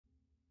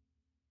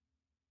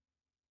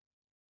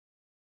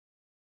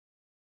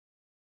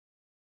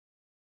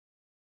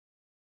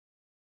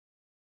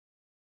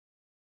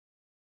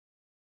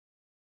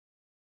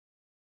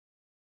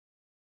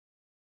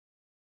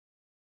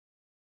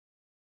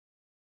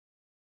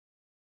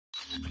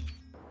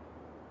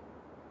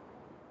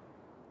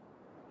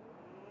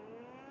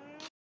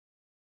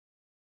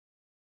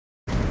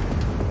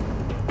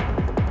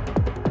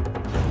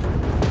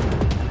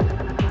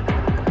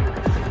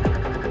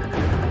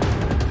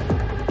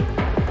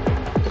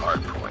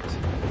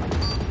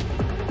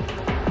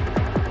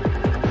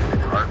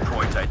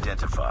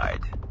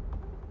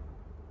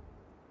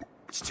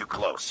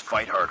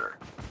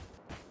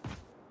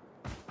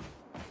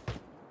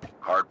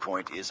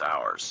Hardpoint is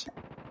ours.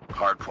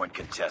 Hardpoint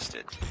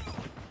contested.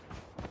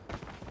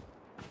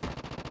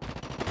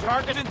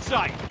 Target in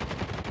sight.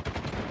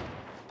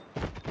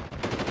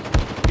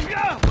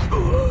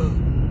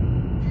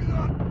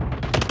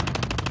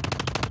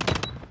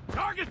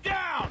 Target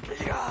down!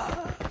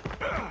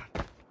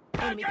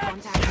 Enemy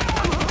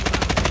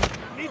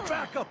contact. Need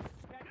backup!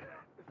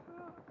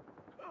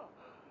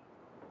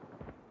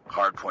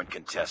 Hardpoint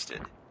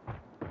contested.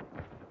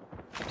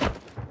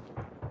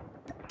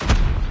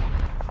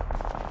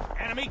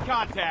 Enemy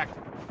contact.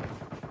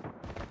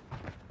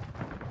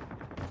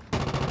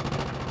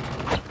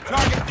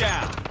 Target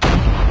down.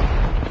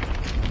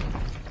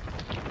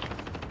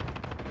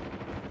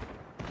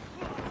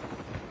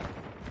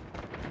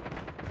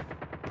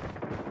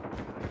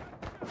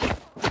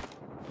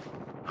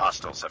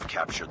 Hostiles have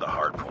captured the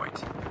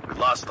hardpoint. We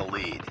lost the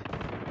lead.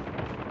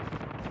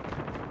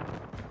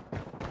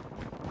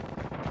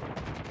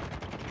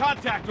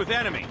 Contact with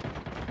enemy.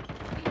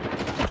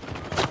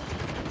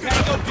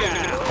 Tango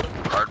down.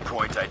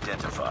 Hardpoint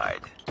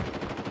identified.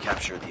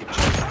 Capture the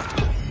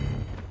objective.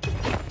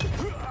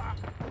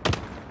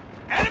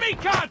 Enemy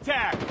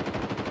contact.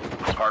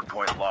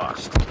 Hardpoint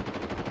lost.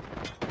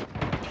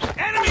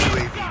 Enemy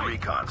UAV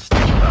recon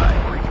standing by.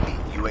 Repeat,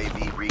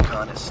 UAV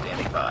recon is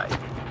standing by.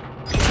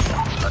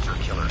 Hunter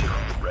killer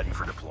drone ready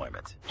for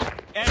deployment.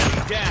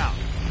 Enemy down.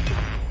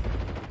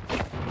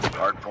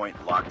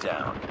 Hardpoint locked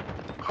down.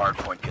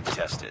 Hardpoint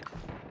contested.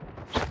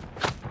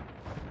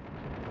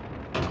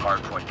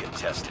 Hardpoint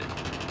contested.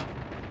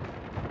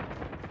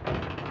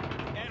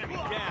 Enemy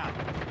down.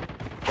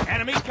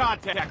 Enemy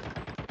contact.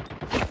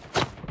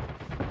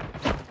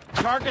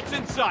 Targets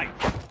in sight.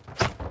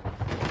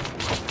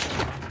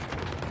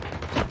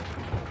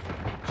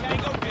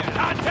 Tango down.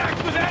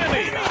 Contact with enemy.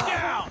 Enemy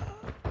down.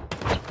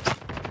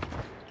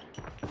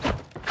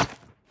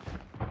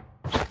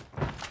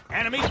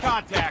 Enemy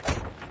contact.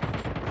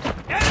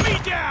 Enemy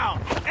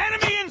down.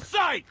 Enemy in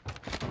sight.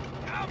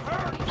 I'm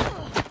hurt.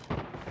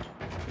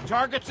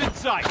 Targets in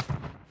sight.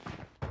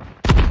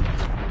 I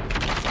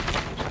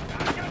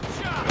got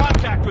shot.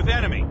 Contact with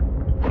enemy.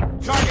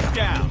 Target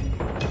down.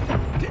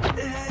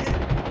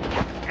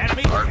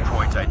 Enemy.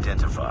 Hardpoint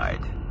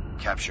identified.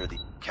 Capture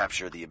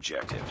the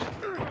objective.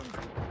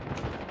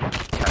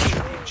 Capture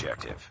the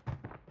objective.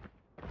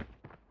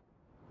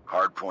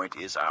 Hardpoint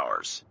is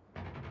ours.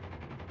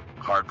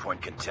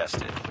 Hardpoint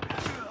contested.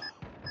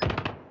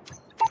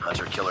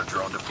 Hunter killer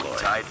drone deployed.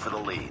 Tied for the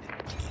lead.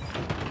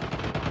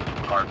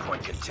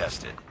 Hardpoint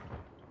contested.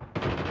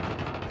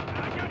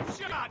 I got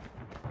shot.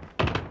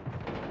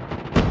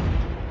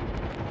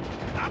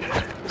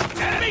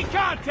 Enemy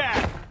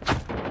contact.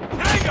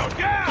 Tango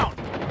down.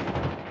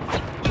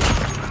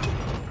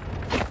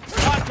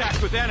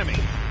 Contact with enemy.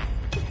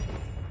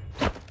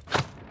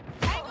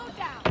 Tango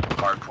down.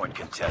 Hardpoint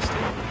contested.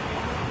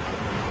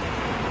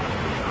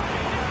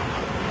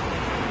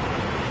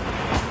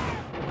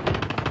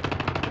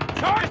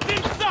 Target's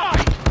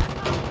inside.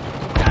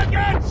 I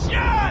got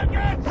shot. I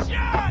got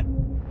shot.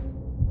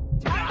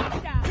 Tango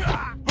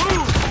down.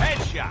 Boom.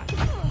 Headshot.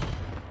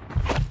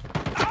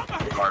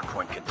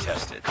 Hardpoint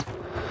contested.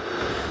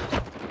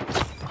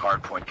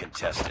 Hardpoint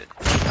contested.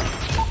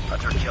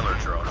 Hunter killer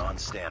drone on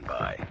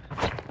standby.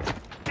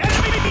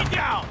 Enemy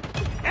down.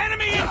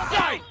 Enemy in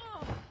sight.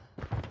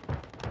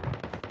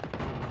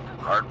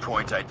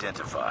 Hardpoint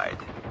identified.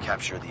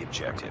 Capture the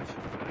objective.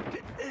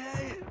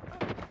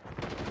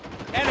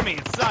 Enemy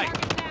in sight.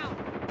 Target down.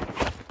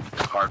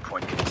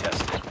 Hardpoint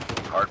contested.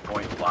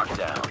 Hardpoint locked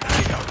down.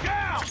 Tango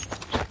down.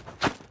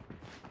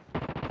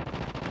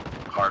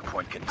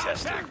 Hardpoint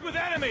contested. Contact with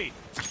enemy.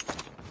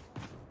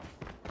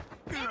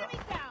 Enemy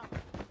down.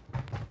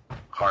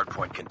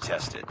 Hardpoint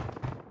contested.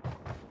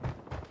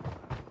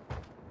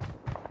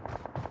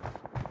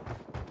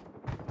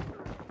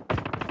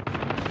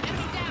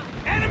 Enemy down.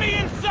 Enemy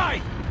in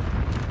sight.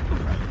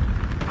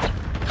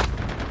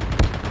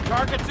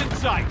 Targets in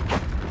sight.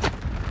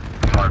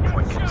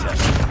 Hardpoint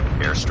contested.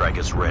 Airstrike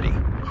is ready.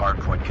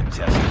 Hardpoint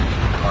contested.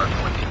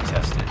 Hardpoint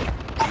contested.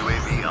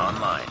 UAV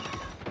online.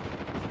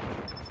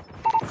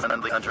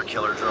 Friendly hunter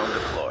killer drone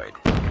deployed.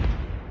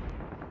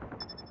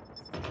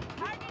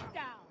 Target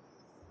down.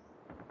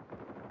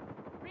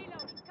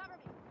 Reloading. Cover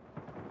me.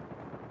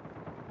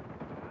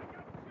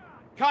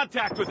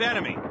 Contact with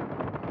enemy.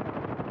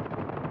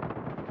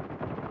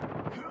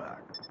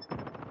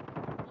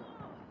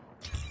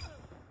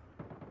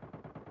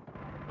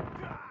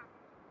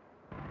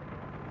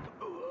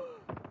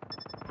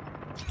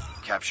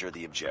 Capture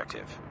the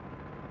objective.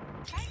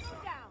 Tango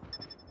down.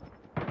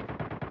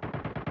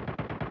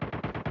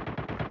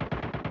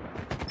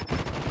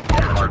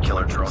 Hunter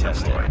killer drone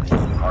deployed.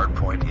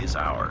 Hardpoint is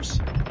ours.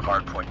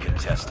 Hardpoint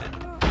contested.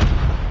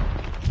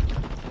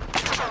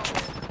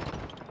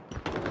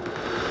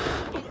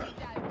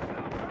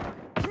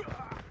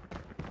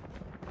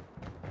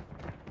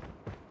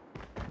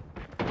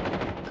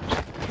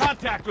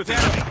 Contact with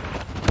enemy.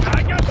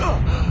 I got.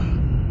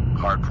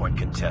 Hardpoint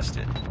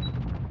contested.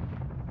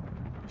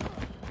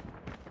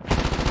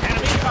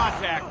 Enemy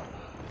contact.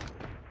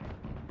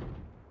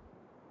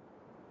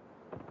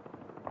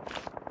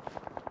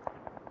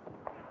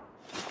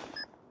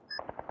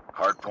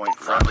 Hardpoint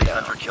friendly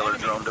hunter-killer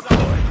drone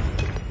deployed.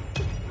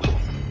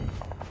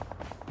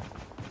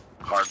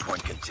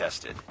 Hardpoint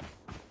contested.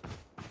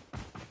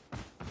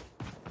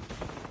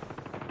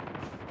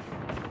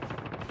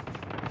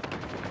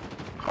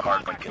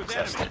 Hardpoint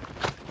contested.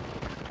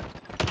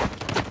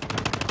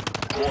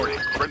 Warning,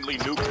 friendly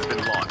nuke has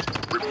been launched.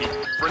 Repeat,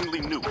 friendly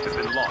nuke has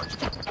been launched.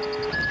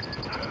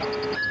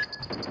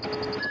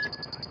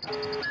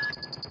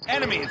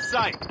 Enemy in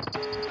sight.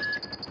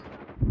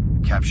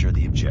 Capture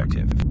the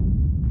objective.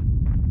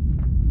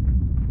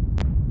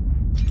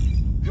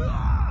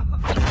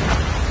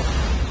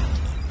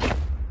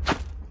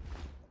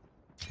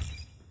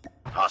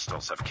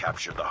 Hostiles have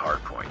captured the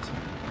hardpoint.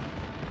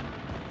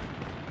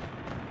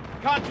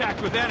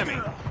 Contact with enemy.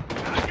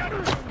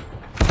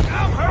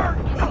 I'm hurt.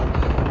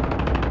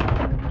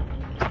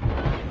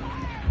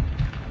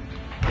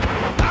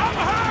 I'm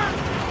hurt.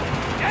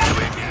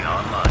 UAV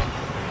online.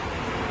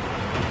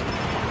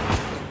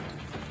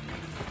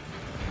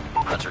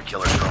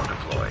 Hunter-killer drone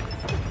deployed.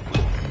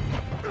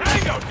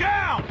 Tango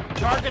down.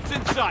 Targets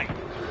in sight.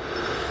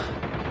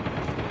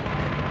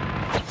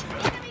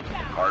 Enemy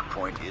down.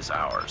 Hardpoint is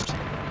ours.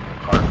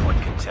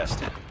 Hardpoint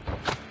contested.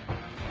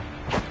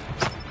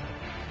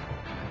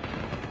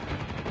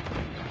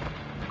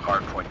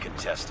 Hardpoint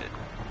contested.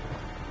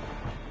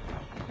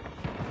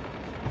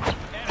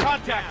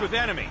 Contact with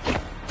enemy.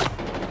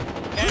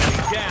 Enemy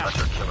down.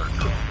 Hunter-killer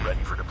drone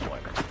ready for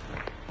deployment.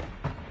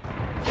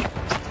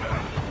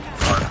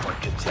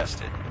 Hardpoint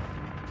contested.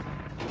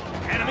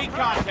 Enemy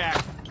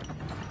contact.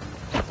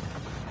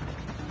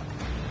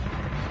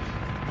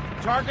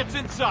 Targets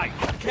in sight.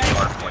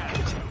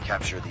 Hardpoint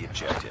capture the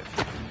objective.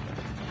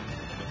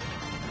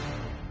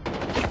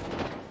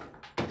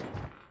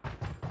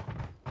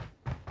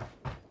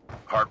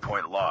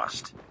 Hardpoint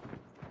lost.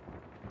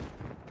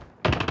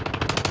 Boom!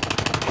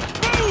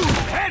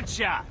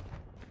 Headshot.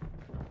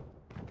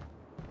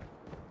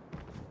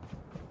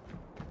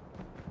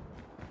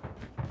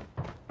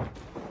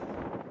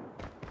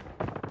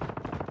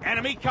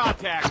 Enemy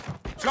contact.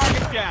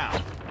 Target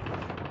down.